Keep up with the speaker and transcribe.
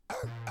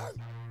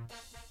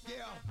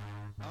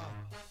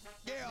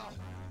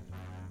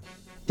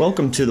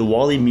Welcome to the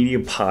Wally Media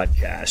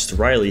Podcast.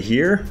 Riley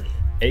here,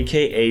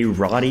 aka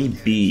Roddy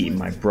B,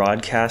 my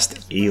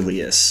broadcast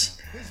alias.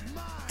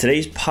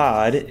 Today's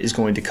pod is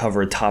going to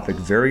cover a topic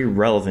very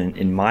relevant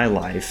in my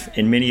life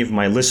and many of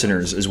my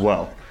listeners as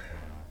well.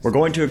 We're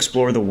going to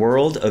explore the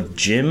world of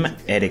gym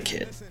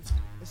etiquette.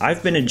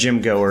 I've been a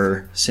gym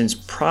goer since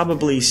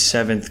probably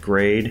 7th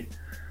grade,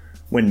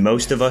 when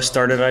most of us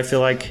started, I feel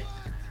like.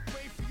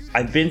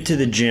 I've been to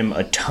the gym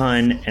a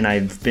ton, and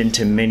I've been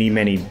to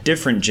many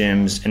different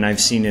gyms, and I've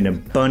seen an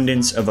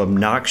abundance of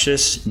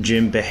obnoxious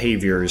gym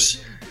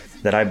behaviors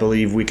that I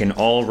believe we can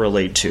all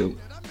relate to.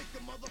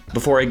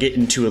 Before I get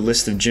into a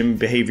list of gym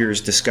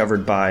behaviors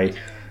discovered by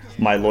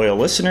my loyal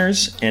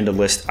listeners and a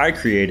list I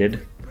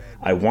created,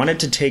 I wanted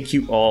to take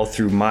you all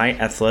through my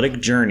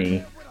athletic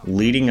journey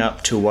leading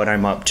up to what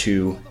I'm up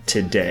to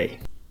today.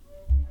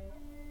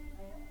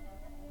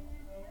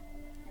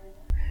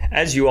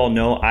 As you all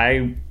know,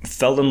 I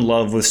fell in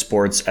love with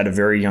sports at a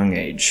very young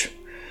age.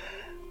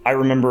 I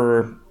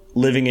remember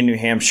living in New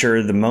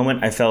Hampshire. The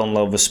moment I fell in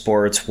love with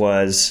sports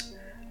was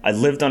I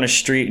lived on a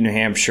street in New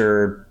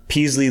Hampshire,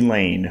 Peasley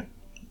Lane,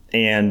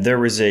 and there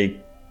was a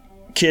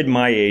kid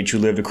my age who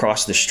lived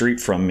across the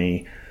street from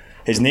me.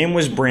 His name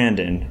was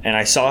Brandon, and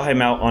I saw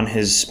him out on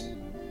his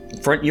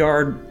front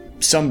yard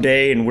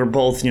someday, and we're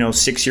both,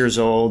 6 years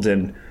old,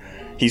 and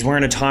he's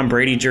wearing a Tom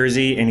Brady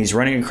jersey, and he's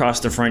running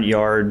across the front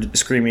yard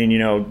screaming,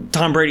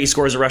 Tom Brady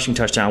scores a rushing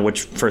touchdown,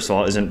 which, first of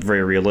all, isn't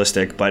very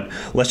realistic, but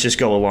let's just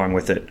go along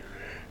with it.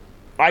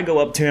 I go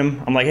up to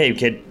him. I'm like, hey,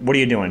 kid, what are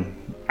you doing?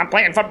 I'm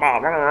playing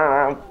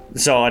football.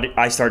 So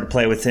I started to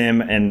play with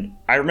him, and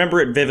I remember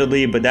it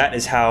vividly, but that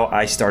is how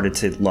I started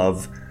to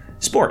love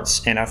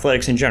sports and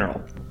athletics in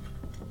general.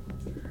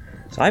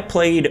 So I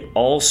played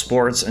all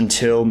sports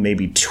until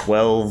maybe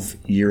 12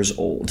 years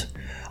old.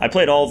 I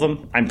played all of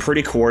them. I'm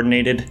pretty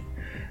coordinated.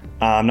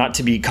 Not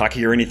to be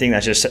cocky or anything,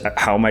 that's just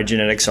how my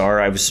genetics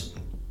are. I was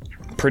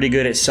pretty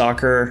good at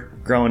soccer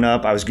growing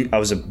up. I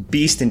was a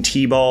beast in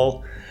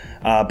t-ball,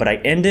 but I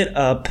ended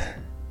up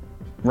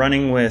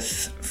running with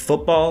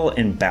football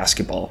and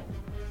basketball.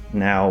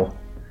 Now,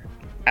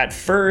 at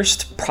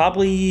first,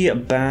 probably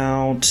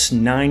about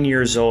 9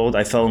 years old,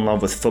 I fell in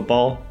love with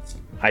football.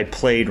 I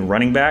played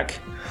running back,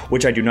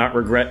 which I do not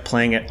regret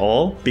playing at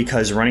all,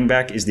 because running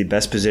back is the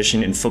best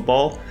position in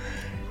football.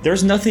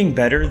 There's nothing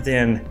better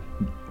than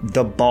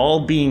the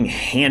ball being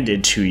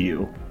handed to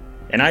you.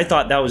 And I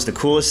thought that was the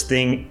coolest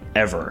thing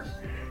ever.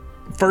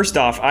 First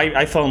off,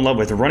 I fell in love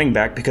with running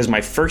back because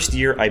my first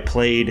year I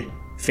played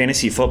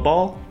fantasy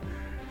football,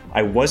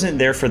 I wasn't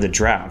there for the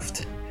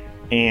draft.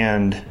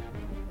 And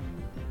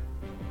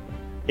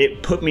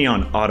it put me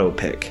on auto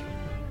pick.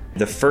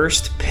 The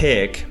first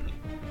pick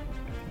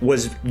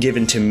was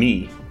given to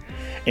me,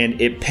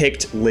 and it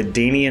picked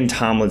LaDainian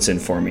Tomlinson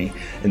for me.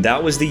 And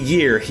that was the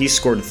year he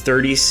scored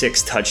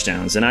 36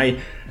 touchdowns.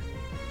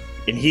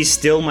 And he's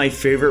still my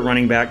favorite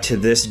running back to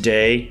this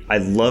day. I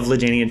love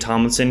LaDainian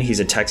Tomlinson. He's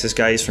a Texas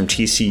guy. He's from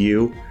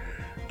TCU.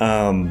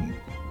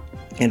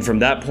 And from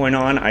that point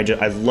on, I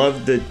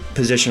love the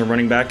position of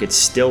running back. It's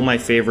still my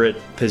favorite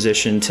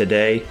position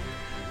today.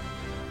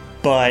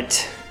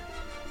 But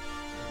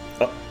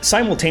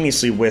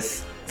simultaneously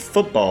with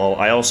football,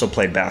 I also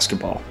played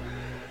basketball.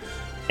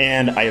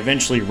 And I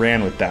eventually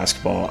ran with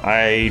basketball.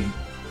 I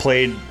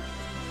played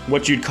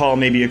what you'd call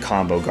maybe a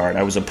combo guard.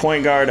 I was a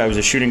point guard, I was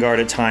a shooting guard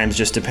at times,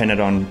 just depended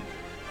on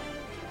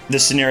the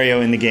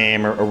scenario in the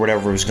game or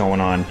whatever was going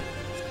on.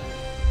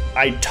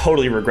 I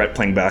totally regret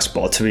playing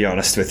basketball, to be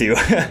honest with you.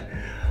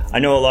 I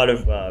know a lot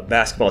of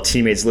basketball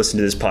teammates listen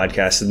to this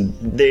podcast, and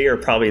they are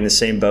probably in the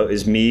same boat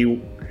as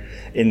me,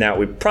 in that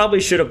we probably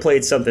should have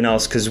played something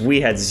else because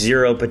we had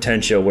zero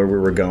potential where we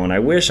were going. I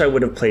wish I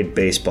would have played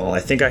baseball. I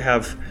think I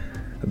have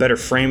a better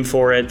frame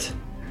for it.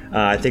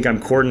 I think I'm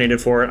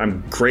coordinated for it.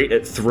 I'm great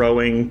at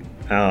throwing.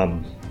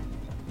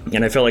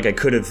 And I feel like I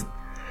could have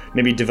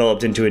maybe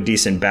developed into a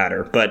decent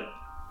batter. But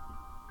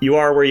you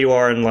are where you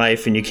are in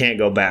life and you can't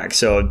go back.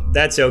 So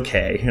that's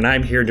okay. And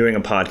I'm here doing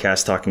a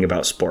podcast talking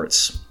about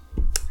sports.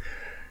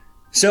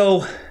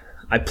 So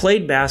I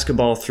played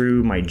basketball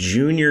through my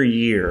junior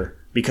year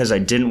because I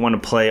didn't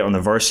want to play on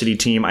the varsity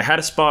team. I had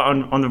a spot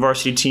on the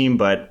varsity team,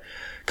 but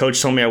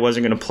coach told me I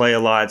wasn't going to play a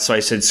lot. So I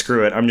said,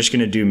 screw it. I'm just going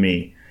to do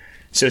me.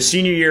 So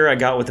senior year, I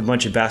got with a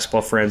bunch of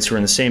basketball friends who were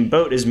in the same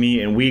boat as me,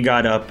 and we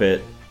got up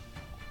at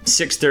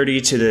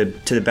 6:30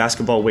 to the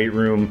basketball weight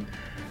room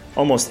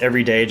almost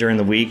every day during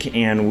the week,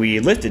 and we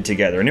lifted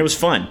together, and it was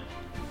fun.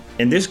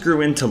 And this grew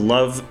into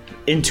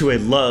a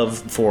love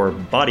for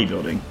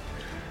bodybuilding,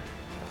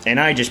 and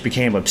I just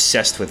became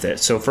obsessed with it.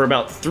 So for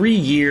about 3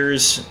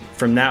 years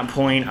from that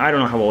point, I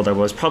don't know how old I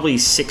was, probably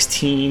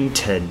 16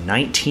 to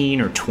 19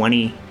 or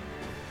 20.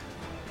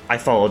 I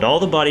followed all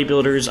the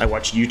bodybuilders. I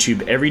watched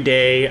YouTube every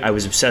day. I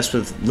was obsessed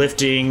with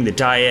lifting, the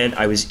diet.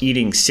 I was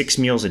eating 6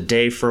 meals a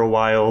day for a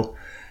while.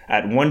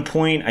 At one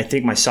point, I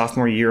think my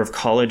sophomore year of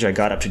college, I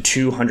got up to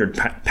 200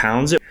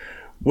 pounds.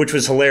 which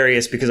was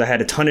hilarious because I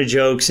had a ton of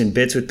jokes and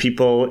bits with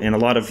people, and a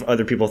lot of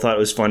other people thought it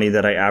was funny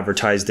that I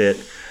advertised it.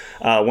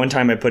 One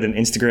time I put an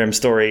Instagram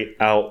story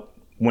out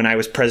when I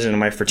was president of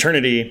my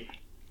fraternity.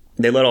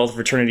 They let all the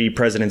fraternity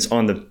presidents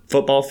on the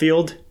football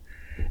field,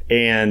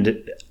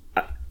 and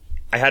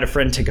I had a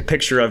friend take a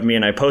picture of me,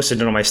 and I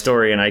posted it on my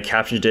story, and I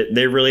captioned it,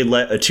 "They really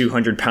let a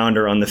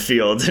 200-pounder on the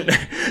field."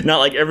 Not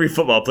like every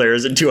football player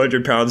is at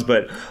 200 pounds,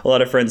 but a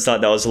lot of friends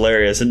thought that was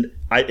hilarious, and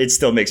it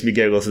still makes me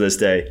giggle to this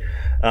day.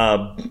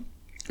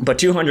 But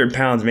 200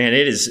 pounds, man,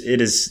 it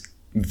is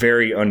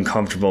very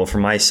uncomfortable for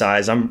my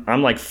size.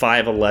 I'm like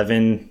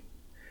 5'11"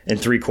 and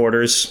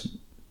 3/4.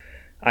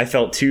 I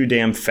felt too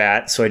damn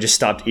fat, so I just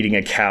stopped eating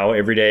a cow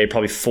every day,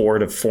 probably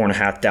 4,000 to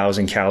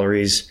 4,500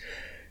 calories.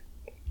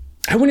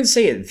 I wouldn't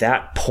say at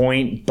that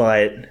point,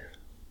 but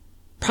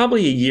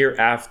probably a year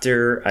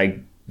after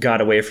I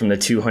got away from the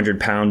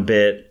 200-pound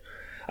bit,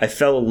 I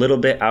fell a little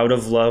bit out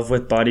of love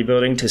with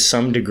bodybuilding to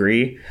some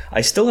degree.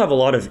 I still have a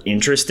lot of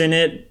interest in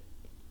it,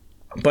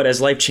 but as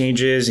life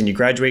changes and you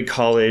graduate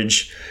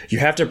college, you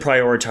have to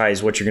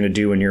prioritize what you're going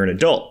to do when you're an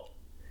adult.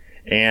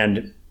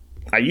 And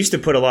I used to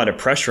put a lot of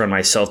pressure on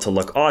myself to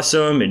look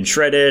awesome and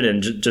shredded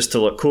and just to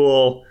look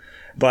cool.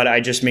 But I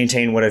just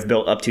maintain what I've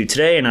built up to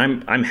today, and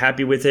I'm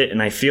happy with it, and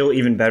I feel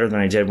even better than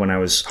I did when I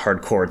was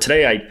hardcore.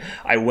 Today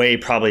I weigh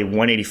probably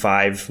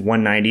 185,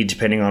 190,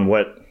 depending on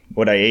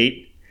what I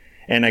ate,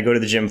 and I go to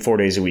the gym 4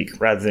 days a week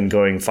rather than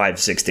going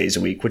 5-6 days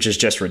a week, which is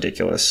just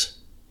ridiculous.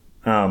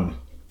 My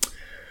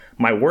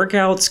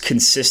workouts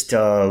consist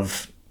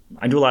of,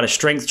 I do a lot of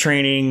strength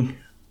training,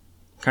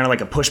 kind of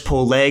like a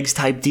push-pull legs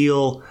type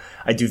deal.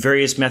 I do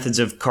various methods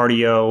of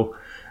cardio.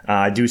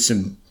 I do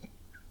some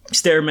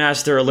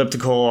Stairmaster,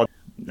 elliptical,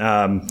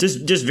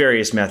 just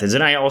various methods.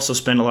 And I also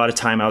spend a lot of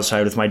time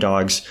outside with my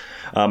dogs.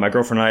 My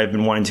girlfriend and I have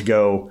been wanting to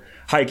go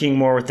hiking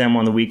more with them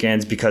on the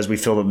weekends because we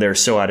feel that they're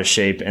so out of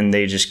shape and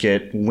they just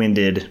get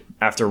winded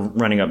after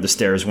running up the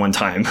stairs one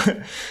time.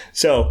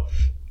 So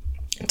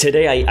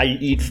today I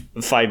eat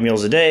 5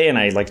 meals a day, and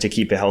I like to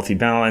keep a healthy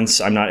balance.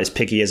 I'm not as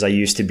picky as I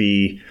used to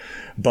be,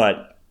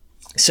 but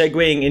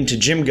segueing into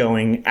gym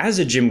going, as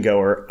a gym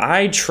goer,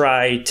 I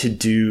try to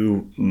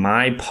do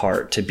my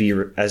part to be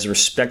as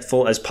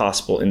respectful as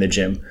possible in the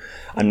gym.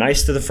 I'm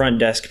nice to the front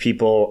desk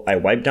people. I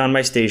wipe down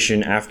my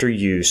station after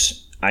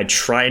use. I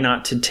try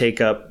not to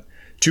take up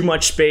too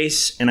much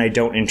space, and I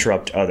don't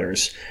interrupt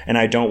others, and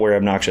I don't wear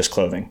obnoxious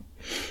clothing.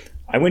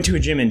 I went to a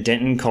gym in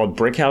Denton called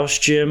Brickhouse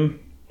Gym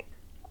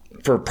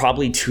for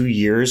probably 2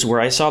 years,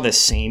 where I saw the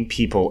same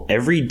people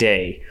every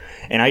day,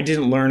 and I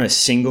didn't learn a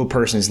single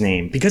person's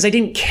name because I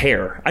didn't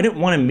care. I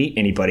didn't want to meet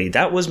anybody.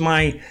 That was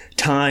my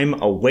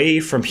time away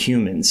from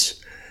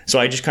humans. So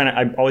I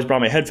always brought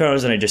my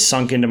headphones, and I just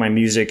sunk into my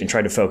music and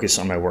tried to focus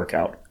on my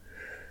workout.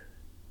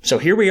 So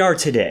here we are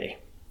today.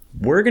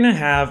 We're going to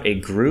have a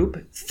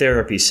group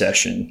therapy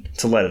session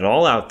to let it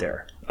all out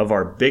there of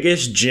our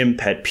biggest gym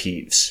pet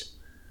peeves.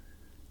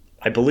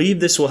 I believe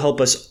this will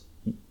help us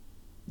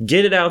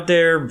get it out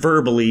there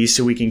verbally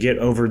so we can get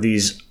over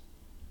these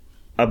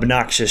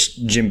obnoxious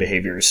gym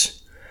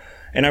behaviors.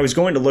 And I was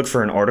going to look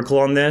for an article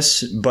on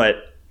this, but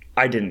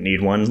I didn't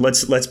need one.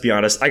 Let's be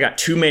honest. I got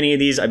too many of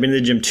these. I've been to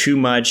the gym too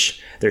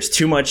much. There's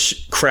too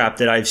much crap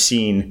that I've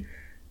seen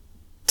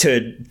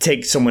to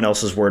take someone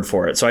else's word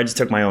for it. So I just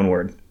took my own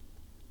word.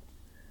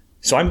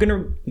 So I'm going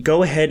to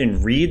go ahead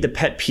and read the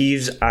pet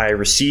peeves I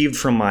received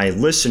from my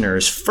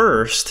listeners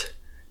first,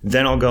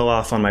 then I'll go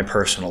off on my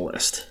personal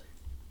list.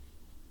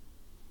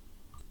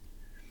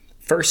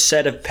 First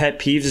set of pet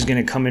peeves is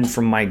going to come in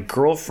from my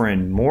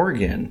girlfriend,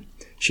 Morgan.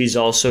 She's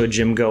also a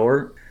gym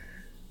goer.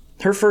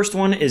 Her first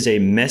one is a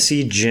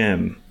messy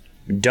gym.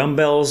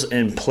 Dumbbells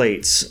and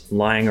plates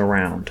lying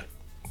around.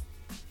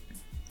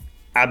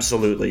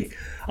 Absolutely.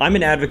 I'm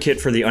an advocate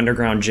for the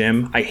underground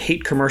gym. I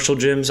hate commercial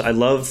gyms. I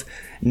love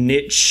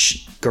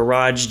niche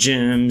garage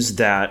gyms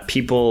that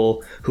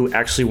people who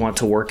actually want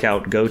to work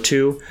out go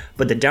to.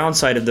 But the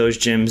downside of those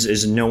gyms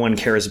is no one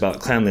cares about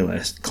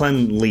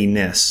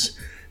cleanliness.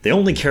 They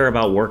only care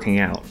about working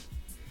out.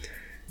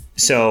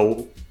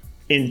 So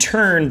in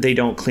turn, they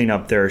don't clean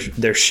up their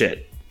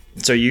shit.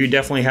 So you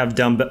definitely have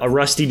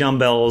rusty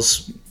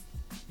dumbbells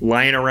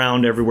lying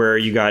around everywhere.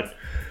 You got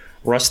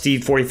rusty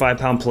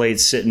 45-pound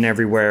plates sitting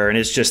everywhere, and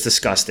it's just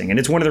disgusting. And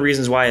it's one of the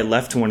reasons why I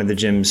left one of the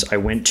gyms I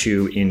went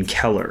to in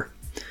Keller.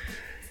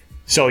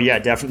 So yeah,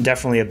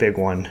 definitely a big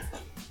one.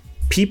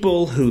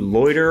 People who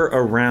loiter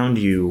around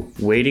you,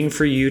 waiting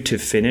for you to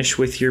finish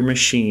with your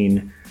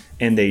machine,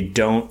 and they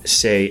don't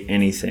say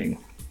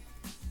anything.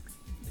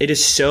 It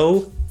is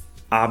so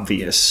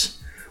obvious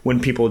when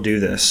people do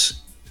this.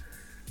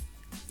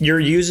 You're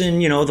using,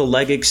 the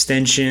leg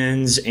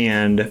extensions,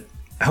 and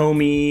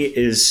homie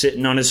is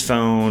sitting on his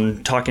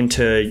phone talking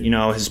to,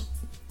 his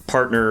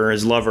partner or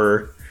his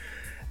lover,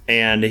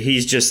 and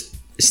he's just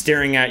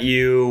staring at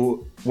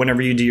you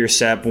whenever you do your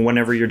set.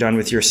 Whenever you're done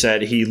with your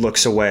set, he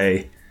looks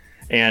away,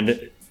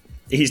 and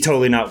he's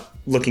totally not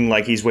looking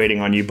like he's waiting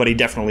on you, but he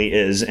definitely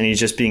is, and he's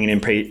just being an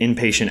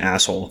impatient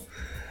asshole.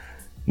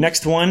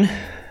 Next one.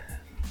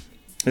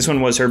 This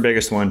one was her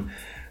biggest one.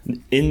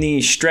 in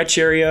the stretch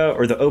area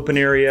or the open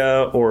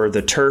area or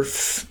the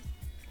turf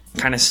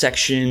kind of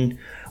section,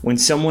 when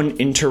someone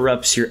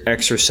interrupts your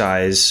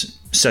exercise,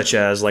 such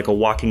as like a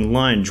walking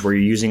lunge where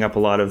you're using up a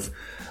lot of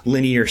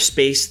linear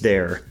space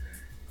there,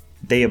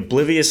 they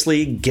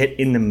obliviously get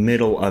in the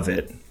middle of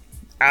it.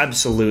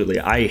 Absolutely.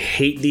 I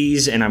hate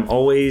these, and I'm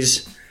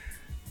always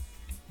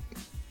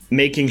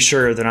making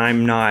sure that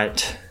I'm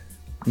not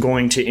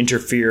going to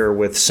interfere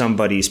with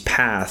somebody's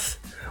path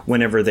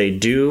whenever they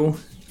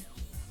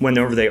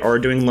are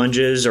doing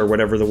lunges or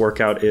whatever the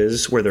workout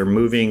is, where they're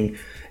moving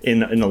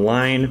in a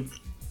line.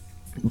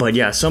 But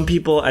yeah, some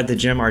people at the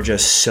gym are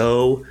just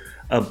so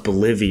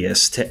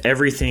oblivious to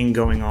everything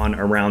going on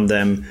around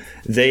them.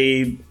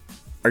 They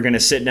are going to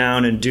sit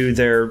down and do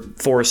their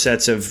 4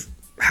 sets of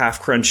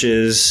half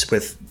crunches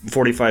with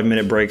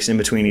 45-minute breaks in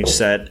between each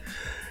set.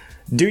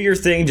 Do your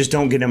thing, just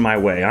don't get in my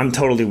way. I'm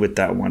totally with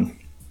that one.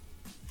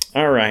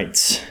 All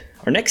right.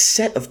 Our next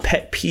set of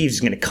pet peeves is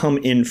going to come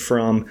in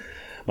from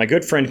my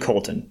good friend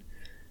Colton.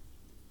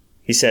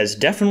 He says,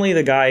 definitely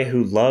the guy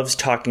who loves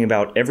talking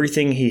about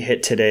everything he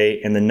hit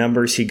today and the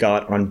numbers he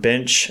got on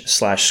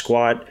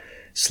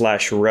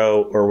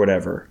bench/squat/row or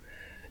whatever.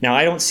 Now,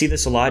 I don't see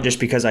this a lot just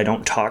because I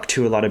don't talk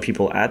to a lot of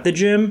people at the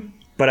gym,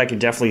 but I can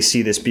definitely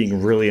see this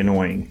being really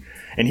annoying.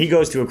 And he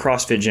goes to a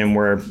CrossFit gym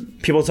where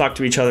people talk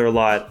to each other a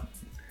lot.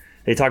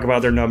 They talk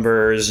about their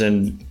numbers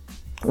and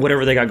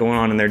whatever they got going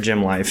on in their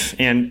gym life.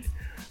 And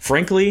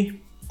frankly,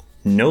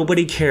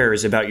 nobody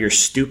cares about your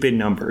stupid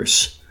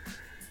numbers.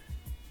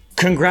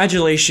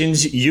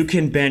 Congratulations, you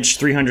can bench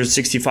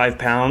 365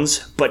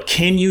 pounds, but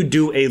can you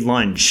do a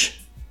lunge?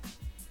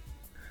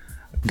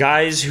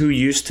 Guys who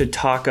used to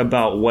talk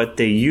about what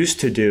they used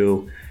to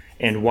do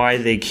and why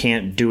they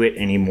can't do it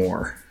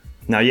anymore.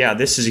 Now, yeah,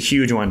 this is a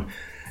huge one.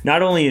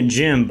 Not only in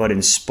gym, but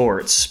in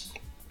sports.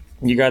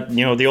 You got,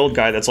 the old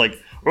guy that's like,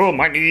 oh,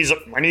 my knees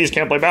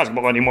can't play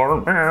basketball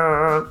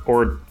anymore.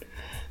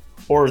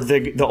 Or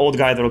the old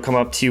guy that'll come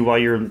up to you while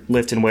you're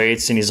lifting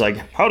weights and he's like,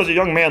 how does a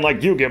young man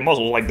like you get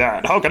muscles like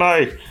that? How can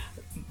I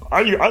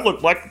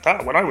looked like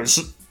that when I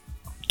was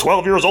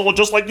 12 years old,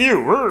 just like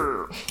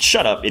you.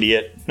 Shut up,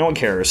 idiot. No one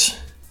cares.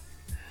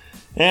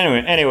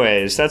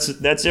 Anyways, that's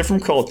it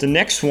from Colt. The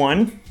next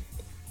one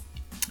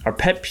are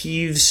pet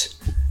peeves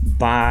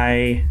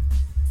by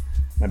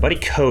my buddy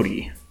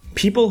Cody.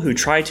 People who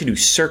try to do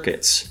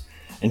circuits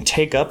and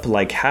take up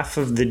like half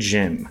of the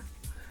gym,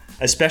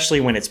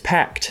 especially when it's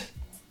packed.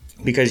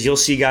 Because you'll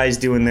see guys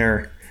doing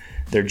their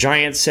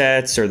giant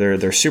sets or their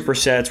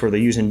supersets where they're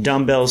using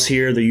dumbbells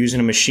here, they're using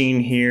a machine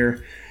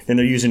here, then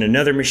they're using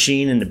another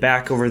machine in the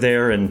back over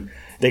there, and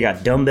they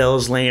got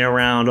dumbbells laying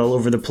around all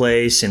over the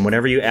place, and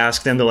whenever you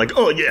ask them, they're like,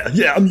 oh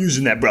yeah, I'm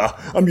using that, brah.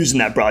 I'm using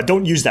that, brah.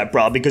 Don't use that,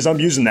 brah, because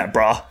I'm using that,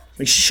 brah.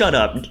 Like, shut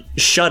up.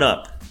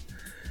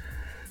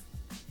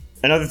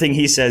 Another thing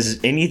he says is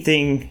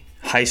anything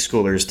high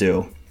schoolers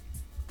do.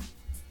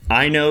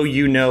 I know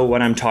you know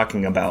what I'm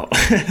talking about.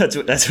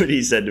 That's what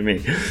he said to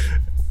me.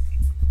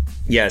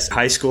 Yes,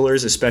 high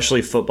schoolers,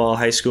 especially football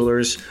high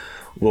schoolers,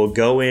 will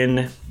go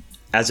in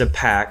as a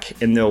pack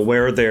and they'll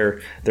wear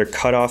their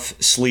cutoff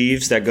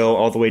sleeves that go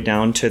all the way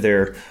down to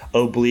their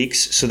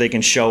obliques so they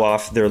can show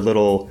off their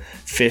little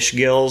fish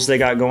gills they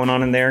got going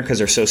on in there because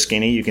they're so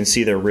skinny you can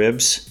see their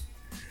ribs.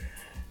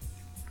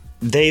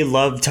 They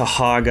love to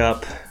hog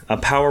up a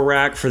power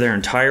rack for their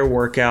entire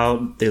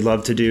workout. They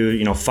love to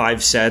do,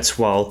 5 sets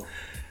while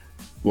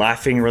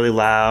laughing really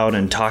loud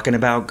and talking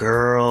about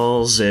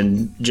girls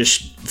and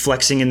just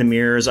flexing in the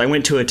mirrors. I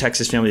went to a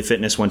Texas Family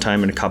Fitness one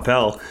time in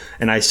Coppell,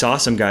 and I saw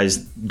some guys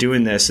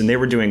doing this, and they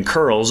were doing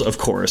curls, of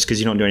course, because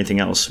you don't do anything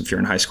else if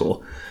you're in high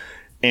school.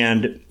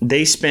 And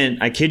they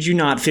spent, I kid you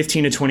not,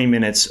 15 to 20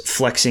 minutes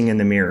flexing in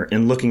the mirror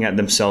and looking at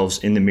themselves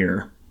in the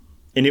mirror.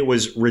 And it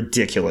was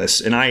ridiculous.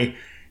 And I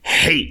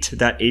hate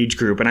that age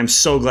group, and I'm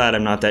so glad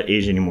I'm not that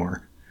age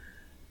anymore.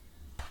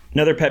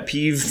 Another pet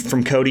peeve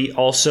from Cody,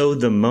 also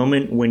the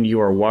moment when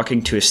you are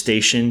walking to a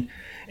station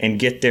and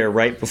get there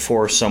right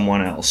before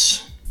someone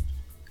else.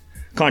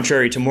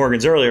 Contrary to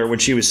Morgan's earlier when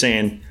she was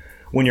saying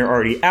when you're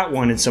already at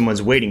one and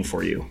someone's waiting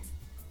for you.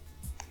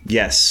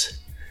 Yes,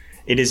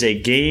 it is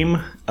a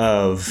game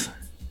of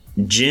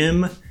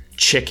gym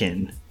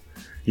chicken.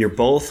 You're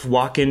both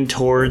walking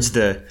towards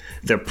the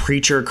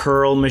preacher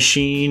curl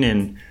machine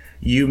and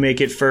you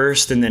make it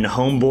first and then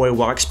homeboy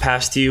walks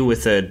past you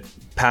with a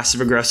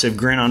passive-aggressive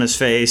grin on his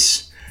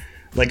face.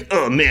 Like,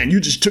 oh man, you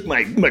just took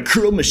my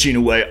curl machine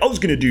away. I was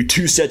going to do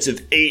 2 sets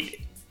of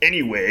 8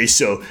 anyway,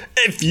 so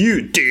F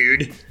you,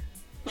 dude.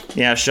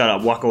 Yeah, shut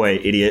up. Walk away,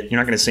 idiot. You're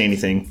not going to say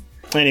anything.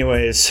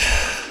 Anyways,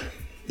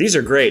 these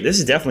are great. This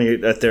is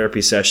definitely a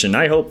therapy session.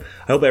 I hope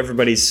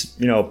everybody's,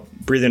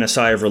 breathing a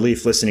sigh of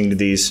relief listening to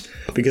these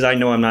because I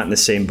know I'm not in the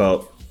same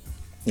boat.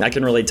 I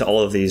can relate to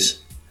all of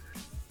these.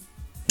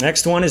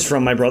 Next one is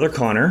from my brother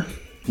Connor.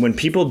 When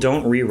people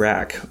don't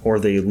re-rack or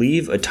they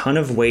leave a ton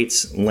of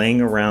weights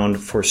laying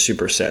around for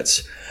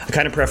supersets. I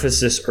kind of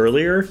prefaced this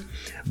earlier,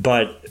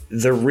 but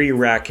the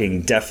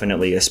re-racking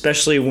definitely,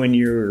 especially when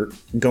you're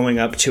going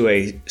up to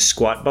a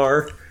squat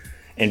bar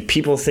and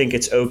people think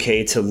it's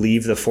okay to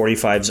leave the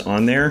 45s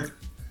on there.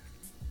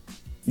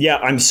 Yeah,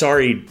 I'm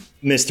sorry,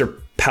 Mr.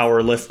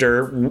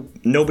 Powerlifter.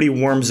 Nobody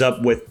warms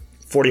up with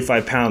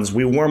 45 pounds.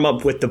 We warm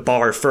up with the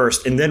bar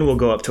first, and then we'll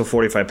go up to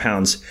 45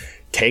 pounds.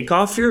 Take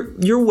off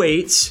your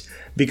weights,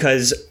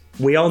 because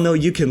we all know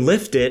you can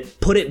lift it,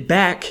 put it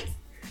back,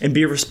 and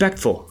be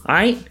respectful, all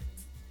right?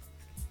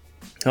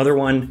 Other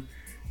one,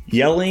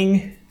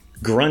 yelling,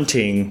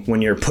 grunting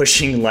when you're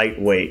pushing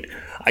light weight.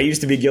 I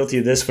used to be guilty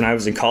of this when I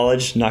was in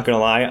college, not gonna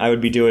lie. I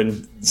would be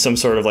doing some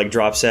sort of like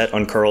drop set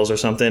on curls or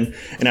something,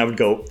 and I would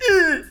go,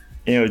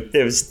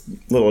 it was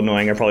a little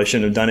annoying. I probably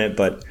shouldn't have done it,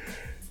 but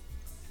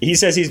he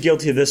says he's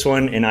guilty of this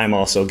one, and I'm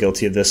also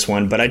guilty of this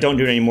one, but I don't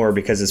do it anymore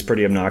because it's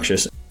pretty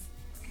obnoxious.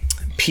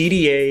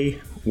 PDA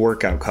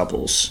workout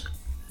couples.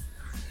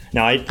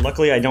 Now,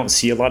 luckily I don't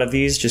see a lot of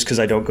these just because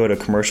I don't go to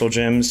commercial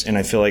gyms, and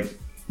I feel like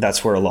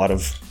that's where a lot of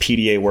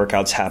PDA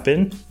workouts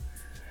happen.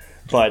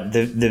 But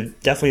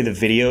definitely the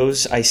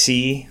videos I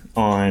see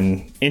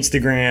on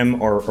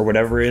Instagram or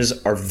whatever it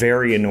is are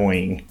very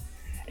annoying.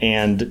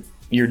 And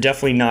you're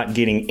definitely not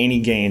getting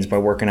any gains by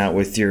working out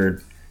with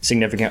your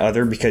significant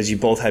other because you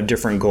both have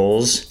different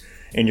goals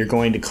and you're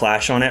going to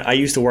clash on it. I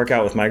used to work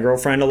out with my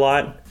girlfriend a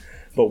lot,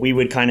 but we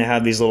would kind of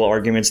have these little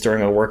arguments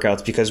during our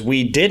workouts because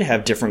we did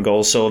have different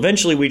goals. So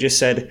eventually we just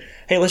said,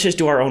 hey, let's just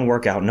do our own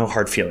workout, no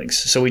hard feelings.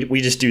 So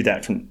we just do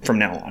that from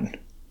now on.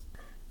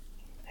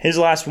 His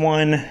last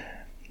one,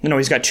 no,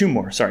 he's got two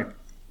more, sorry.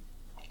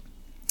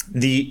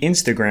 The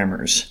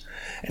Instagrammers.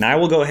 And I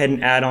will go ahead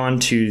and add on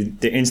to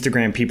the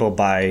Instagram people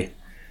by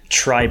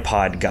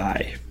tripod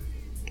guy.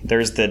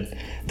 There's the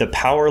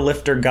power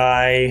lifter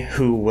guy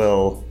who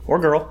will, or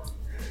girl,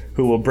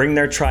 who will bring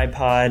their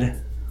tripod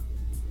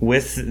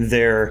with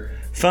their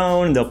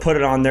phone. They'll put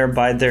it on there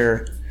by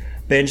their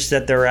bench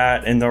that they're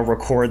at, and they'll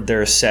record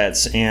their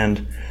sets,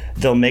 and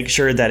they'll make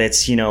sure that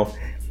it's,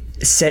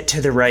 set to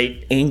the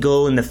right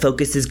angle and the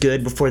focus is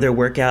good before their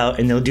workout,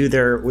 and they'll do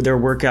their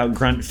workout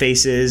grunt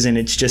faces, and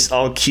it's just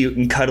all cute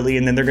and cuddly,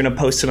 and then they're gonna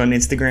post it on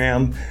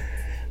Instagram.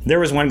 There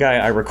was one guy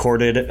I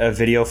recorded a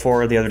video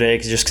for the other day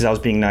just because I was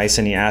being nice,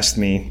 and he asked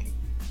me.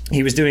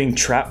 He was doing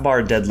trap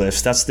bar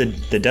deadlifts. That's the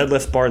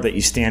deadlift bar that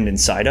you stand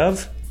inside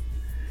of.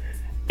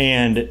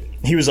 And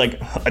he was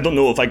like, I don't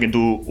know if I can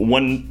do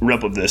one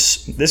rep of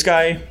this. This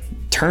guy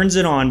turns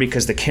it on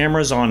because the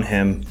camera's on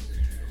him.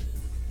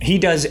 He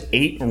does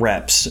 8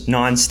 reps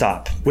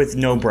nonstop with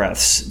no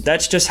breaths.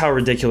 That's just how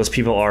ridiculous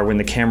people are when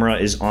the camera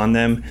is on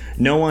them.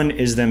 No one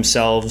is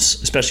themselves,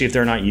 especially if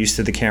they're not used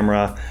to the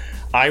camera.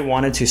 I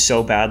wanted to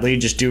so badly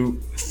just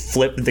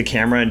flip the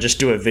camera and just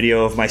do a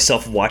video of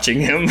myself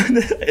watching him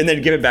and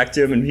then give it back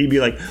to him, and he'd be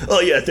like, oh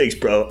yeah, thanks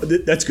bro,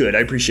 that's good, I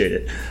appreciate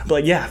it.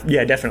 But yeah,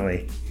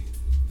 definitely.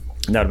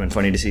 That would have been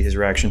funny to see his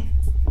reaction.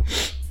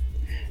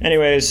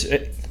 Anyways,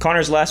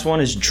 Connor's last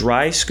one is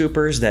dry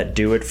scoopers that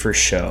do it for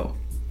show.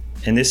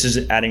 And this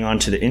is adding on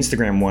to the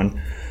Instagram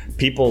one.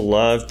 People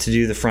love to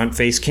do the front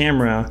face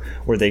camera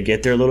where they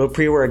get their little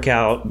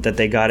pre-workout that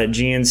they got at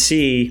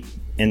GNC,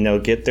 and they'll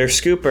get their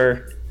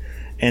scooper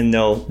and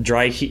they'll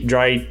dry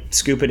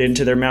scoop it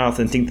into their mouth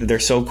and think that they're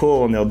so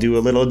cool, and they'll do a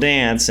little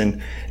dance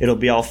and it'll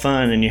be all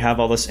fun, and you have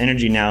all this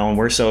energy now and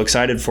we're so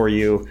excited for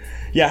you.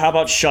 Yeah, how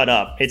about shut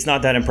up? It's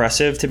not that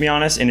impressive, to be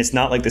honest, and it's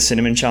not like the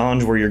cinnamon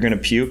challenge where you're gonna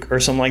puke or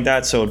something like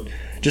that. So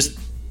just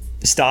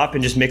stop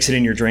and just mix it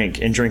in your drink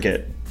and drink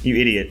it, you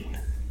idiot.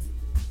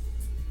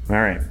 All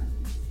right,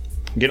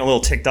 I'm getting a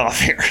little ticked off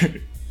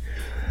here.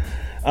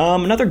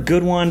 Another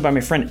good one by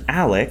my friend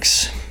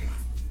Alex.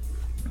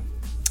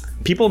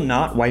 People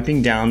not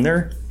wiping down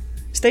their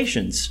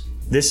stations.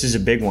 This is a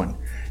big one,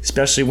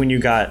 especially when you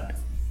got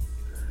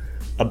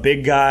a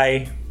big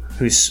guy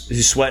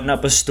who's sweating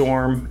up a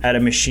storm at a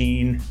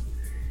machine,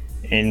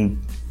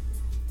 and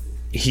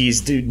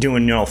he's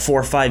doing 4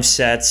 or 5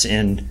 sets,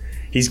 and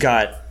he's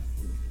got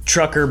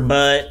trucker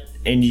butt,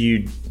 and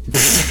you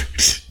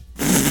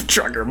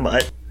trucker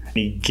butt.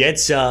 He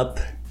gets up,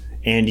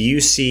 and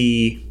you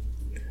see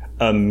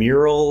a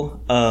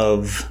mural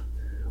of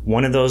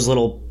one of those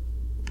little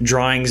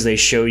drawings they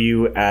show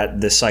you at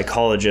the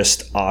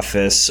psychologist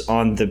office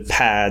on the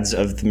pads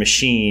of the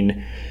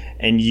machine,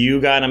 and you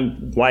gotta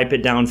wipe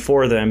it down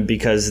for them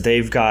because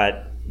they've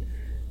got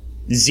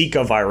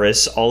Zika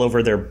virus all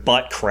over their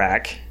butt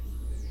crack.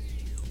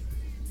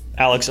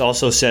 Alex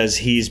also says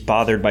he's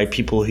bothered by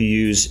people who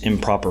use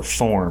improper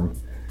form,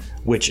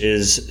 which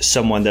is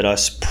someone that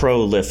us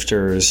pro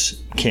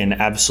lifters can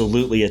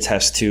absolutely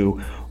attest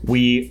to.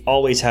 We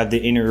always have the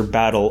inner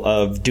battle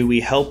of, do we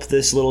help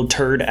this little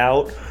turd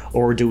out,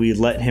 or do we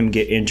let him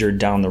get injured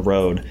down the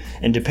road?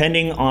 And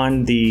depending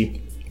on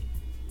the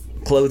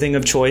clothing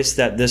of choice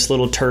that this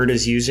little turd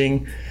is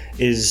using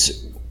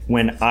is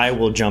when I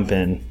will jump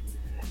in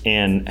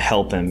and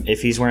help him.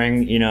 If he's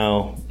wearing,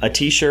 a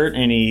t-shirt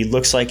and he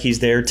looks like he's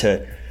there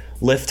to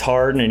lift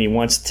hard and he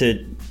wants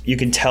to, you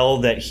can tell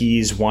that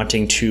he's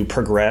wanting to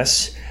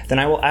progress, then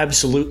I will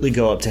absolutely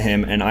go up to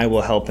him and I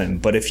will help him.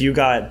 But if you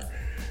got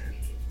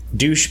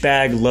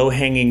douchebag,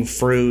 low-hanging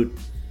fruit,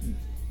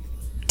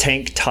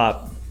 tank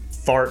top,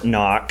 fart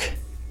knock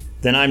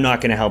then I'm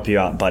not going to help you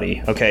out,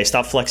 buddy. Okay,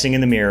 stop flexing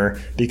in the mirror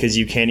because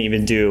you can't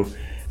even do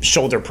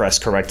shoulder press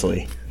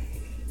correctly.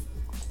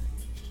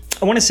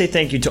 I want to say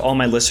thank you to all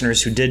my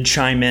listeners who did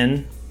chime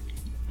in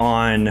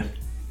on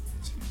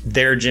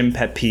their gym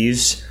pet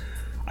peeves.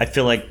 I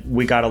feel like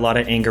we got a lot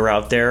of anger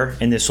out there,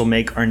 and this will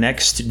make our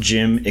next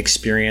gym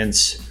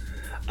experience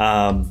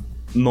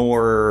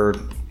more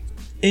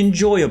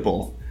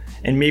enjoyable.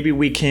 And maybe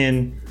we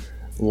can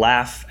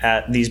laugh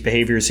at these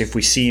behaviors if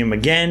we see them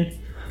again,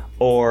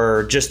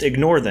 or just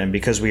ignore them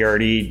because we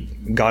already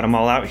got them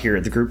all out here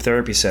at the group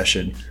therapy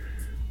session.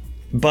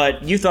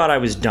 But you thought I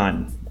was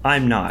done.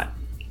 I'm not.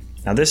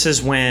 Now this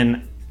is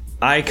when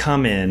I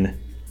come in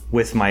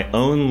with my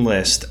own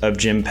list of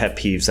gym pet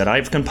peeves that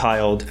I've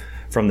compiled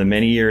from the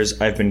many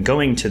years I've been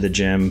going to the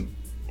gym.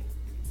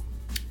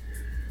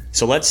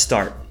 So let's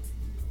start.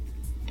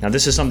 Now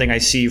this is something I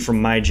see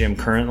from my gym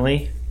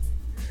currently.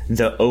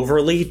 The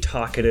overly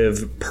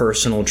talkative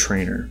personal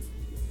trainer.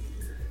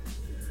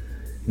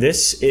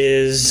 This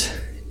is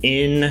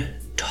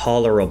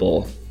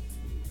intolerable.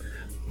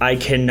 I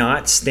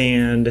cannot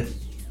stand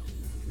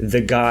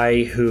the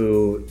guy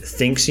who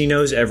thinks he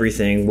knows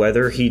everything,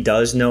 whether he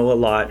does know a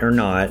lot or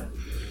not.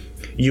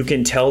 You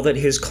can tell that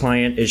his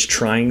client is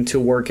trying to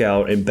work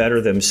out and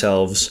better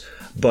themselves,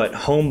 but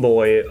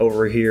homeboy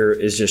over here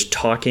is just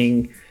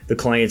talking the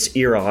client's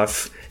ear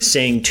off,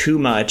 saying too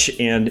much.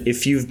 And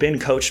if you've been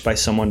coached by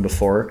someone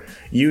before,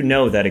 you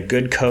know that a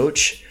good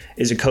coach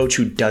is a coach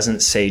who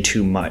doesn't say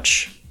too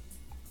much.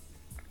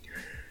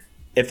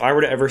 If I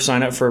were to ever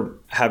sign up for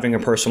having a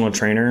personal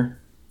trainer,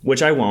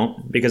 which I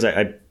won't because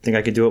I think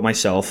I could do it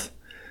myself,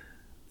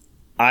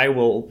 I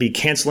will be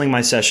canceling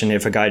my session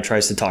if a guy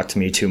tries to talk to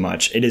me too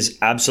much. It is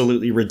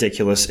absolutely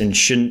ridiculous and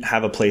shouldn't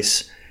have a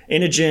place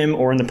in a gym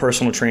or in the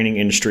personal training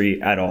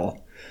industry at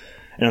all.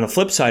 And on the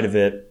flip side of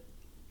it,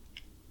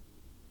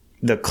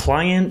 the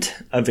client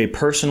of a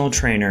personal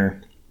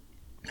trainer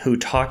who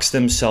talks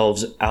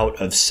themselves out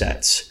of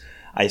sets.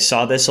 I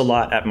saw this a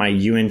lot at my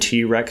UNT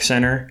rec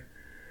center,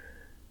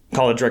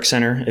 college rec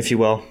center, if you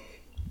will.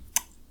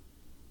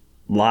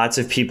 Lots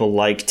of people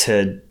like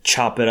to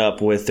chop it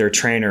up with their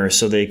trainer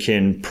so they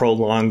can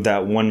prolong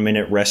that 1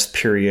 minute rest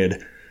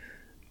period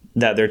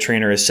that their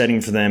trainer is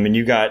setting for them. And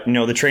you got,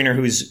 the trainer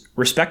who's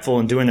respectful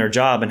and doing their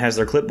job and has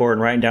their clipboard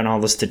and writing down all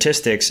the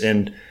statistics,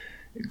 and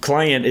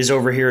client is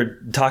over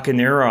here talking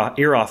their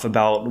ear off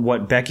about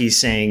what Becky's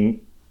saying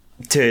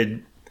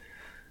to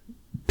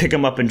pick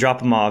them up and drop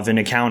them off in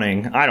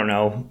accounting. I don't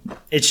know.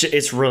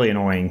 It's really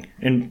annoying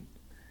and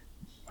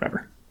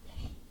whatever.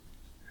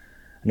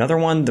 Another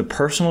one, the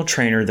personal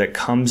trainer that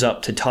comes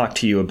up to talk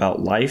to you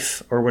about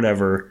life or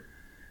whatever,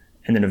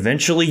 and then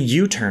eventually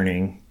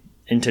U-turning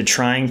into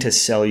trying to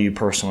sell you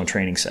personal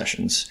training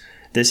sessions.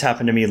 This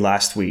happened to me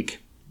last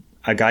week.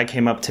 A guy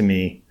came up to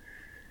me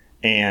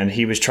and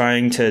he was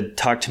trying to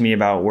talk to me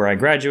about where I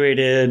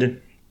graduated,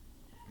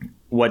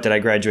 what did I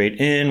graduate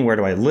in, where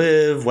do I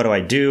live, what do I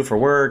do for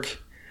work,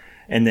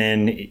 and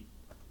then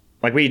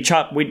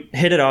we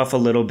hit it off a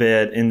little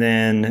bit, and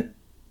then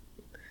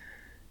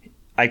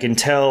I can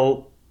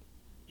tell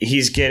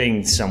he's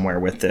getting somewhere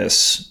with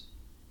this.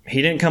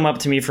 He didn't come up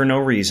to me for no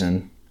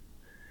reason.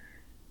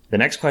 The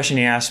next question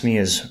he asked me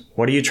is,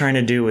 what are you trying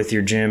to do with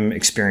your gym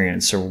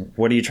experience? Or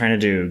what are you trying to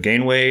do?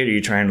 Gain weight? Are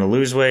you trying to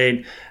lose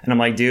weight? And I'm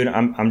like, dude,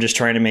 I'm just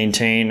trying to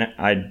maintain.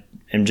 I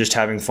am just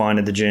having fun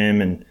at the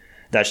gym, and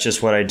that's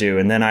just what I do.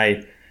 And then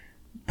I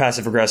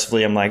passive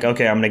aggressively, I'm like,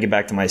 okay, I'm going to get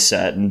back to my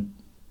set. And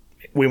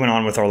we went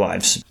on with our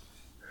lives.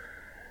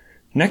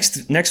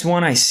 Next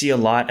one I see a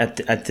lot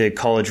at the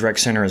college rec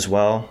center as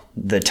well.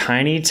 The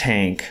tiny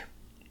tank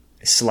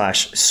 /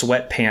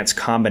 sweatpants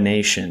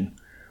combination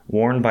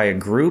worn by a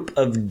group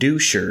of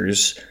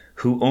douchers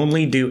who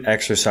only do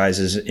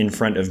exercises in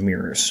front of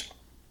mirrors.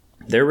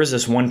 There was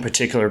this one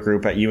particular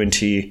group at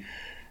UNT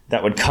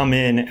that would come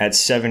in at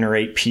 7 or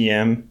 8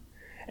 p.m.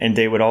 and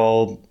they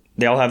all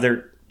have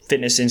their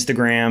fitness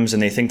Instagrams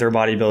and they think they're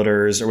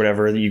bodybuilders or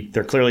whatever.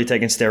 They're clearly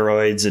taking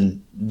steroids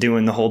and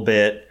doing the whole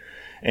bit.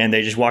 And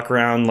they just walk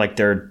around like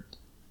their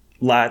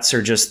lats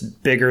are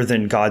just bigger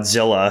than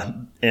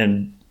Godzilla,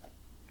 and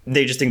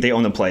they just think they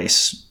own the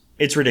place.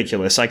 It's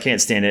ridiculous. I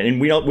can't stand it. And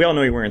we all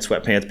know you're wearing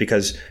sweatpants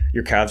because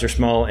your calves are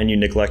small and you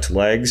neglect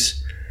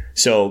legs.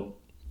 So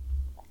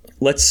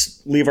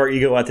let's leave our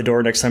ego at the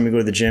door next time we go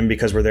to the gym,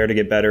 because we're there to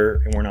get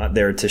better and we're not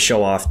there to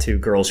show off to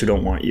girls who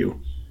don't want you.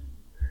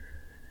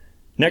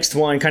 Next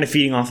one, kind of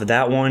feeding off of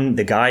that one,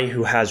 the guy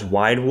who has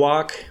wide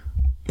walk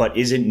but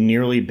isn't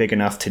nearly big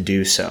enough to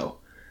do so.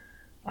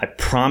 I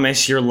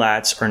promise your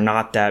lats are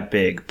not that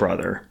big,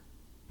 brother.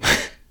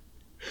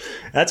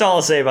 That's all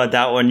I'll say about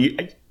that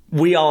one.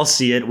 We all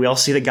see it. We all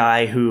see the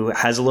guy who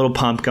has a little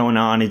pump going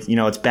on.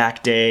 It's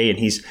back day, and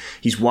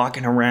he's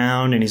walking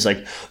around, and he's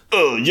like,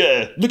 "Oh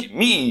yeah, look at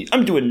me!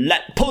 I'm doing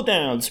lat pull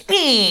downs."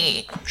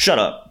 Shut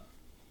up.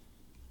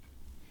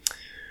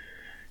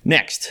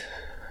 Next,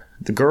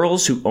 the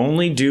girls who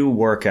only do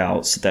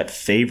workouts that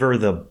favor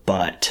the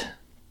butt.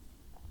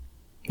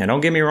 Now,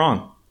 don't get me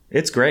wrong,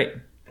 it's great.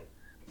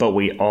 But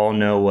we all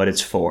know what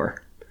it's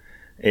for.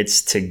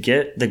 It's to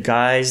get the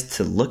guys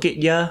to look at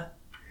you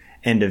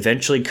and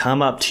eventually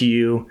come up to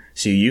you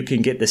so you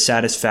can get the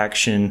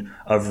satisfaction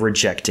of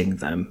rejecting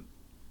them.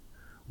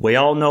 We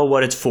all know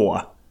what it's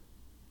for.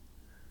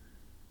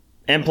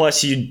 And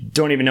plus, you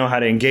don't even know how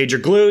to engage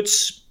your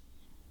glutes.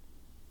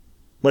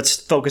 Let's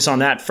focus on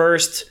that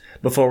first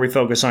before we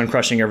focus on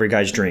crushing every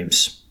guy's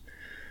dreams.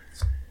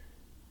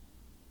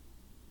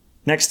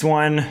 Next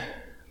one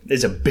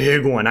is a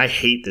big one. I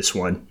hate this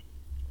one.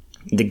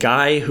 The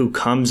guy who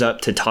comes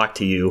up to talk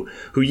to you,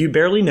 who you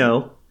barely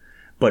know,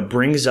 but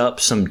brings up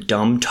some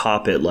dumb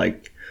topic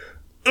like,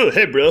 "Oh,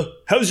 hey, bro,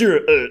 how's your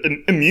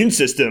immune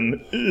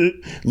system?"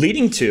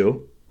 Leading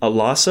to a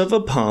loss of a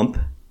pump,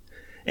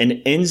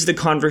 and ends the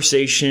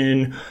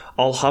conversation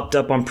all hopped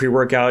up on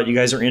pre-workout. You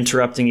guys are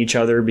interrupting each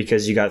other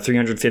because you got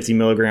 350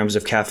 milligrams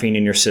of caffeine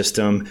in your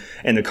system,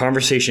 and the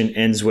conversation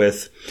ends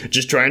with,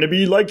 "Just trying to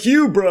be like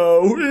you,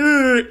 bro."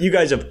 You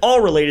guys have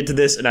all related to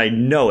this, and I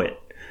know it.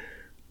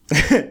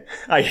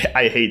 I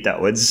hate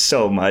that one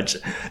so much.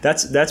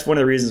 That's one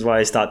of the reasons why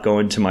I stopped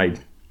going to my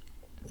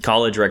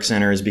college rec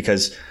centers,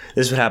 because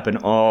this would happen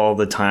all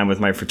the time with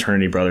my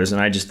fraternity brothers, and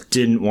I just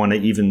didn't want to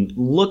even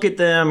look at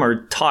them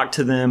or talk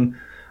to them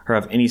or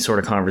have any sort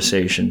of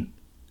conversation.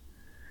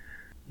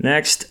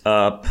 Next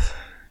up,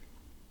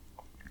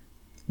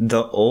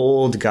 the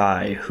old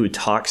guy who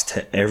talks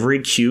to every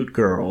cute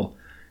girl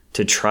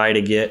to try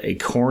to get a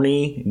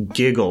corny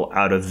giggle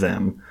out of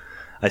them.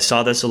 I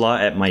saw this a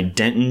lot at my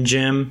Denton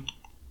gym.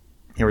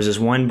 There was this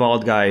one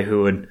bald guy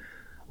who would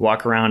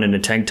walk around in a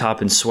tank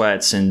top and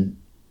sweats and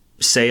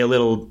say a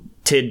little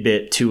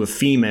tidbit to a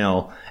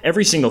female,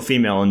 every single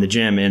female in the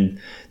gym, and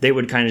they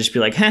would kind of just be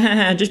like, ha ha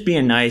ha, just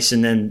being nice,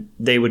 and then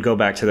they would go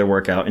back to their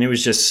workout, and it would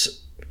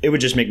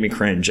just make me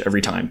cringe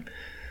every time.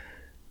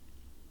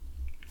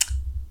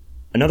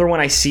 Another one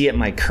I see at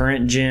my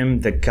current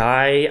gym,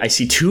 I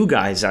see two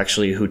guys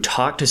actually who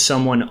talk to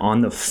someone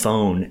on the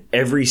phone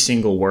every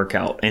single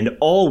workout and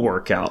all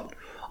workout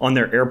on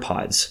their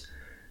AirPods.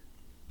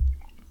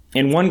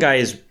 And one guy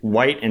is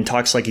white and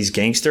talks like he's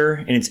gangster,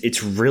 and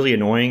it's really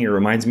annoying. It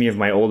reminds me of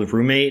my old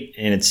roommate,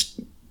 and it's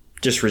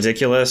just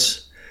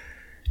ridiculous.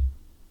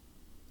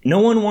 No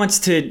one wants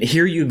to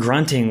hear you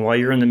grunting while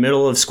you're in the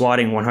middle of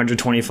squatting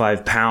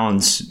 125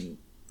 pounds.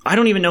 I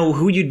don't even know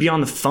who you'd be on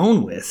the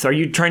phone with. Are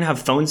you trying to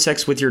have phone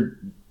sex with your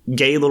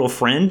gay little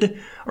friend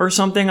or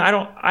something? I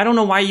don't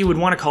know why you would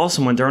want to call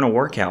someone during a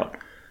workout.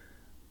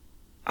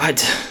 I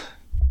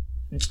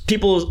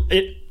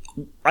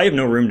have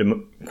no room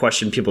to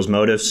question people's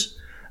motives,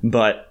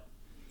 but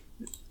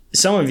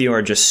some of you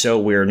are just so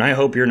weird, and I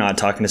hope you're not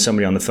talking to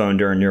somebody on the phone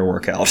during your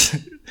workout.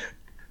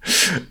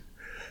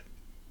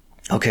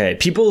 Okay,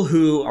 people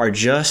who are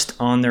just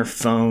on their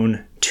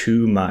phone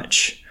too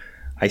much.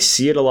 I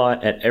see it a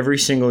lot at every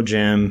single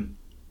gym.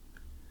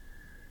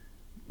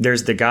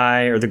 There's the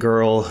guy or the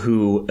girl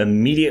who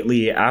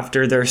immediately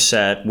after their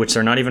set, which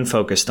they're not even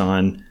focused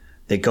on,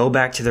 they go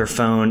back to their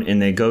phone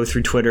and they go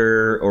through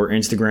Twitter or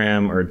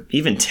Instagram or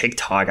even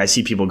TikTok. I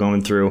see people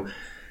going through.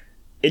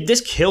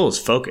 This kills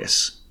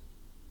focus.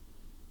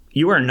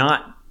 You are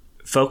not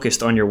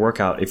focused on your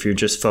workout if you're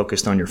just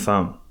focused on your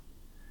phone.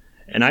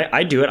 And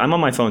I do it. I'm on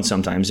my phone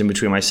sometimes in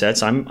between my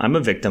sets. I'm a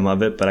victim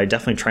of it, but I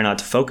definitely try not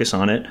to focus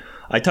on it.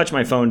 I touch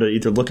my phone to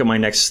either look at my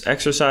next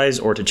exercise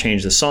or to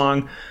change the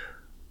song,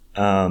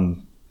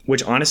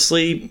 which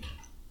honestly,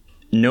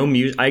 no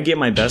music. I get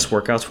my best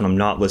workouts when I'm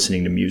not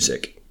listening to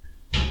music.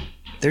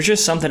 There's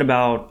just something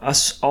about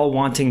us all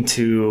wanting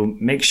to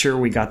make sure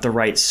we got the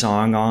right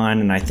song on,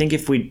 and I think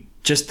if we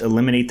just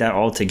eliminate that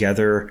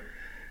altogether,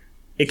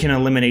 it can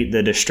eliminate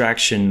the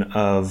distraction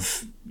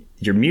of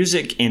your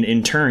music and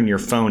in turn your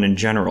phone in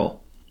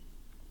general.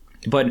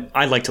 But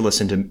I like to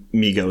listen to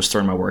Migos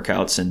during my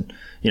workouts, and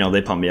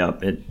they pump me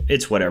up.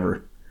 It's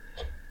whatever.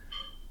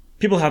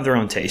 People have their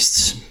own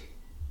tastes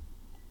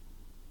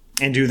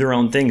and do their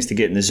own things to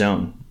get in the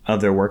zone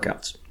of their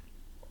workouts.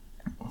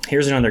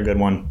 Here's another good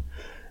one.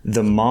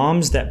 The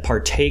moms that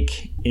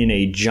partake in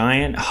a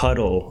giant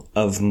huddle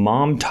of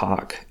mom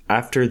talk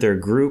after their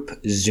group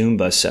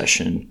Zumba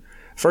session.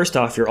 First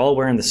off, you're all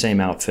wearing the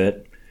same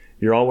outfit.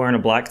 You're all wearing a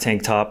black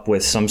tank top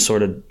with some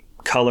sort of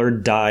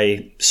colored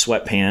dye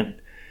sweatpant,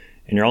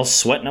 and you're all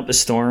sweating up a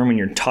storm, and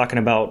you're talking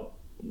about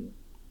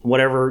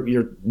whatever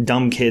your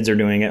dumb kids are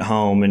doing at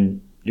home,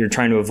 and you're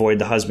trying to avoid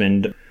the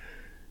husband.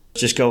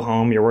 Just go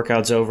home. Your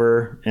workout's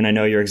over, and I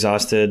know you're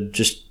exhausted.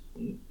 Just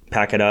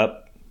pack it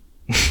up.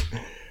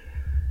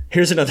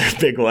 Here's another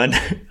big one.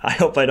 I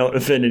hope I don't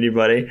offend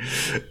anybody.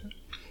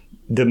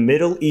 The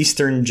Middle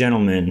Eastern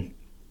gentleman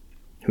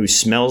who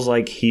smells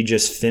like he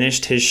just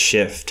finished his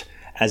shift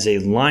as a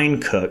line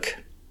cook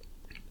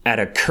at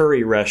a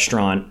curry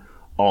restaurant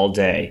all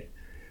day.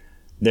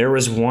 There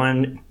was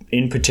one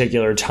in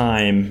particular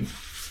time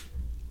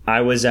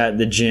I was at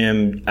the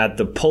gym at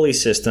the pulley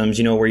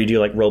systems, where you do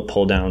like rope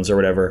pull downs or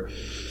whatever.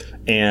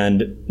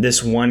 And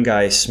this one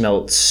guy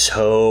smelled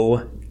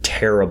so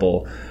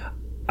terrible.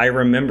 I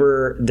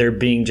remember there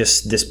being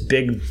just this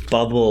big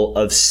bubble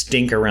of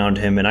stink around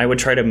him, and I would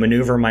try to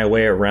maneuver my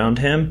way around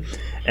him,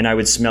 and I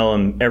would smell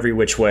him every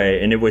which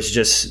way, and it was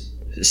just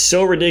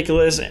so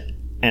ridiculous.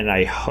 And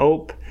I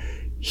hope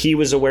he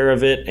was aware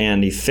of it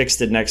and he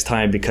fixed it next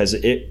time, because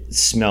it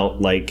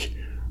smelled like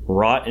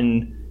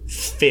rotten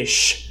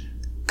fish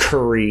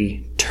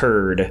curry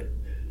turd.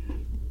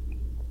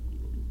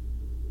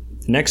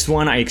 Next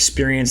one I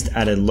experienced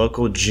at a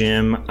local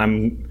gym.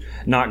 I'm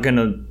not going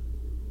to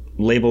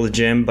label the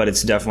gym, but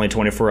it's definitely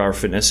 24 Hour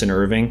Fitness in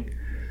Irving.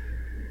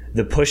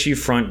 The pushy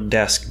front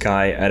desk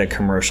guy at a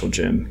commercial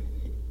gym.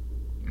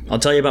 I'll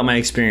tell you about my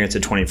experience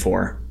at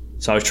 24.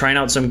 So I was trying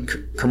out some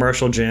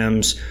commercial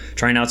gyms,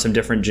 trying out some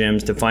different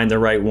gyms to find the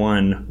right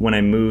one when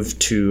I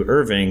moved to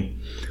Irving.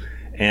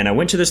 And I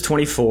went to this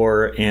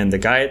 24, and the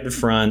guy at the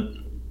front,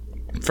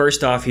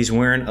 first off, he's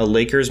wearing a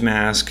Lakers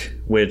mask,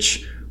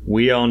 which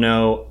we all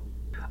know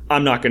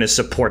I'm not going to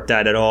support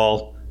that at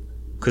all,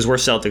 because we're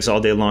Celtics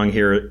all day long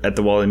here at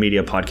the Wally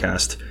Media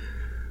Podcast.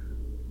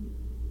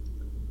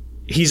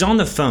 He's on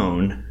the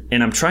phone,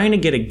 and I'm trying to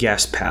get a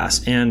guest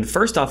pass. And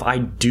first off, I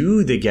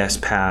do the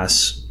guest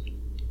pass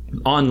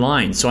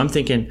online. So I'm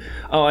thinking,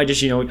 oh, I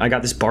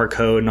got this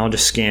barcode and I'll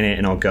just scan it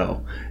and I'll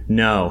go.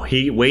 No,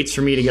 he waits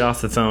for me to get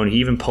off the phone. He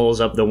even pulls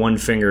up the one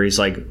finger. He's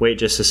like, wait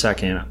just a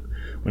second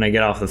when I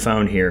get off the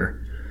phone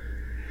here.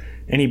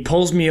 And he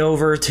pulls me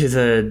over to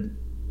the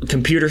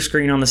computer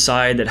screen on the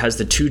side that has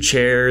the two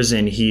chairs,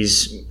 and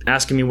he's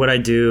asking me what I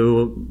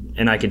do,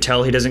 and I can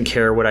tell he doesn't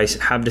care what I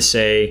have to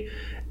say.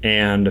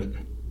 And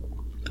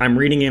I'm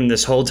reading him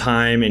this whole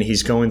time, and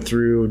he's going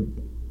through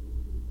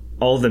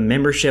all the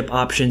membership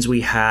options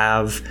we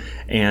have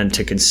and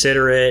to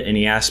consider it. And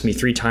he asked me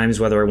 3 times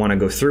whether I want to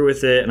go through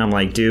with it. And I'm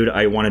like, dude,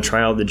 I want to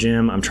try out the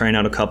gym. I'm trying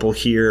out a couple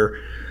here.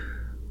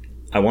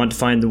 I want to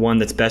find the one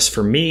that's best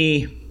for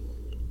me.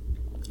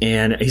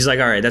 And he's like,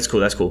 all right, that's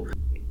cool.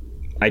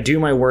 I do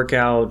my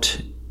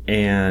workout,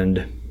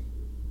 and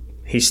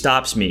he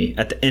stops me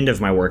at the end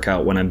of my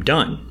workout when I'm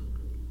done.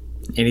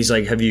 And he's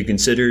like, have you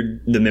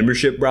considered the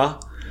membership,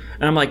 brah?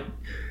 And I'm like,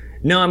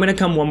 no, I'm going to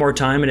come one more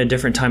time at a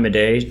different time of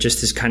day, just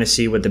to kind of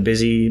see what the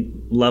busy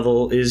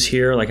level is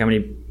here, like how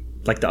many,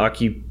 like the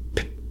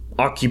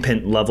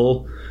occupant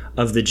level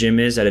of the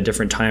gym is at a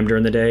different time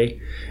during the day.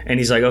 And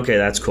he's like, okay,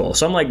 that's cool.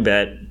 So I'm like,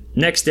 bet.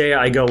 Next day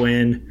I go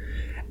in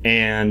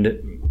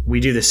and we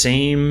do the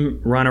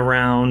same run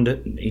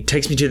around. He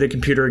takes me to the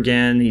computer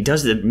again. He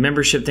does the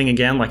membership thing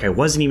again, like I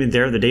wasn't even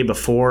there the day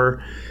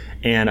before.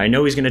 And I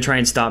know he's going to try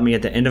and stop me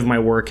at the end of my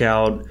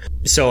workout.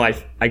 So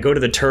I go to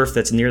the turf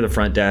that's near the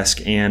front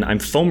desk, and I'm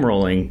foam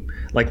rolling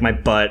like my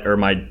butt or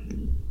my,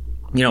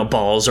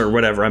 balls or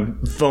whatever.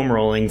 I'm foam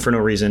rolling for no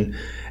reason.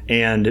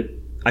 And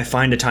I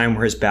find a time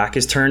where his back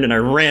is turned, and I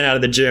ran out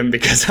of the gym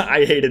because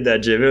I hated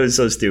that gym. It was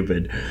so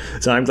stupid.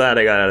 So I'm glad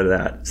I got out of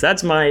that. So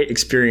that's my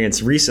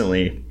experience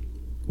recently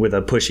with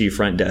a pushy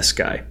front desk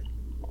guy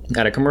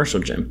at a commercial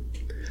gym.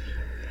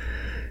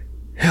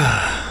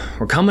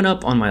 We're coming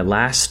up on my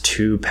last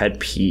 2 pet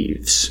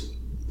peeves.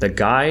 The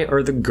guy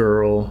or the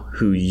girl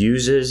who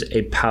uses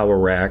a power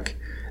rack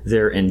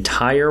their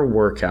entire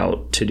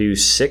workout to do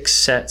 6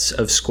 sets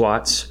of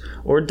squats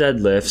or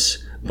deadlifts,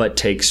 but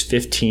takes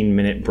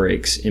 15-minute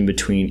breaks in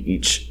between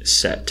each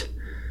set.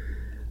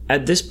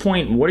 At this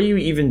point, what are you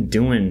even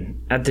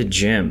doing at the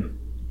gym?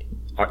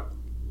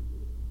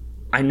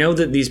 I know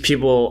that these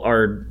people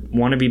are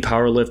wannabe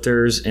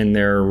powerlifters, and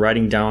they're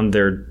writing down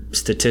their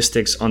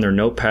statistics on their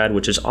notepad,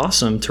 which is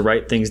awesome to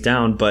write things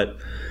down, but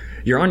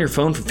you're on your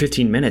phone for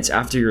 15 minutes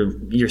after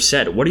your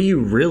set. What are you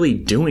really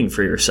doing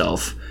for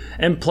yourself?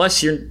 And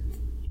plus, you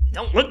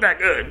don't look that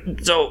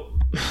good. So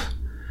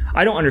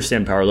I don't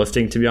understand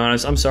powerlifting, to be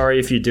honest. I'm sorry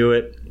if you do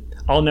it.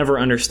 I'll never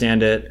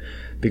understand it,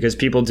 because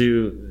people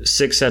do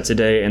 6 sets a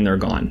day and they're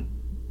gone.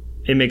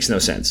 It makes no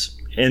sense.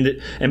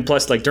 And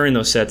plus, like, during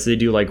those sets, they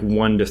do like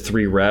 1 to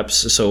 3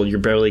 reps, so you're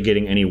barely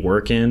getting any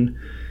work in.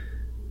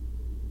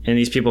 And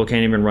these people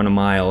can't even run a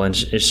mile, and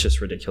it's just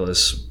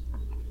ridiculous.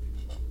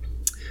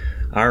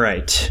 All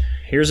right,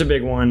 here's a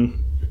big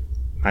one.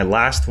 My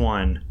last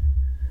one.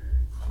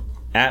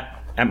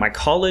 At my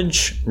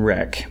college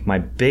rec, my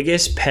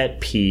biggest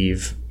pet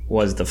peeve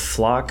was the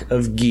flock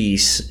of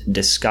geese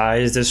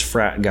disguised as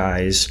frat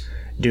guys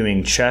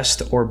doing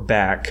chest or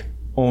back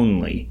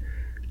only,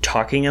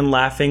 talking and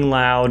laughing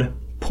loud,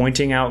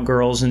 pointing out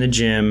girls in the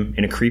gym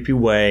in a creepy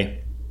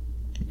way,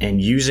 and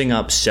using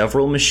up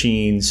several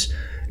machines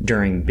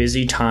during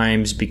busy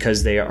times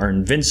because they are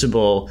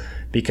invincible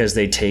because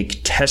they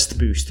take test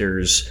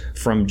boosters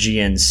from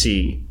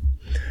GNC.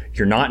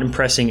 You're not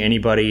impressing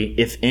anybody.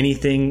 If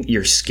anything,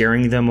 you're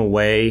scaring them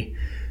away.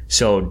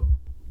 So,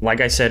 like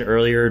I said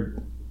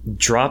earlier,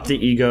 drop the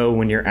ego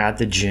when you're at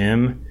the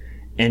gym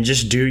and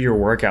just do your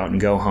workout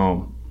and go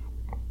home.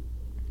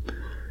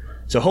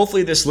 So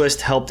hopefully this list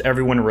helped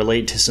everyone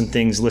relate to some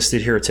things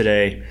listed here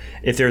today.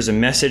 If there's a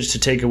message to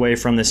take away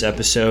from this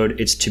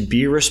episode, it's to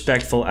be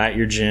respectful at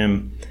your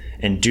gym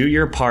and do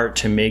your part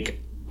to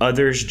make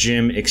others'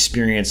 gym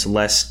experience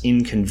less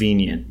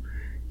inconvenient.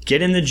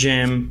 Get in the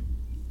gym,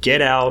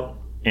 get out,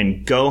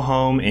 and go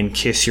home and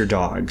kiss your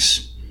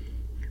dogs.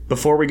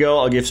 Before we go,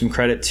 I'll give some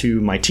credit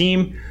to my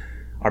team,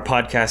 our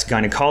podcast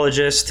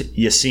gynecologist,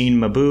 Yassine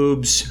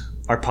Maboobs,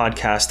 our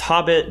podcast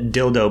hobbit,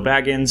 Dildo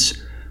Baggins,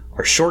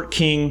 our short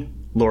king,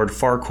 Lord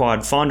Farquaad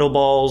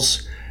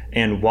Fondleballs,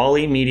 and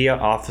Wally Media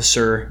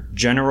Officer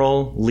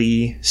General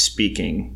Lee speaking.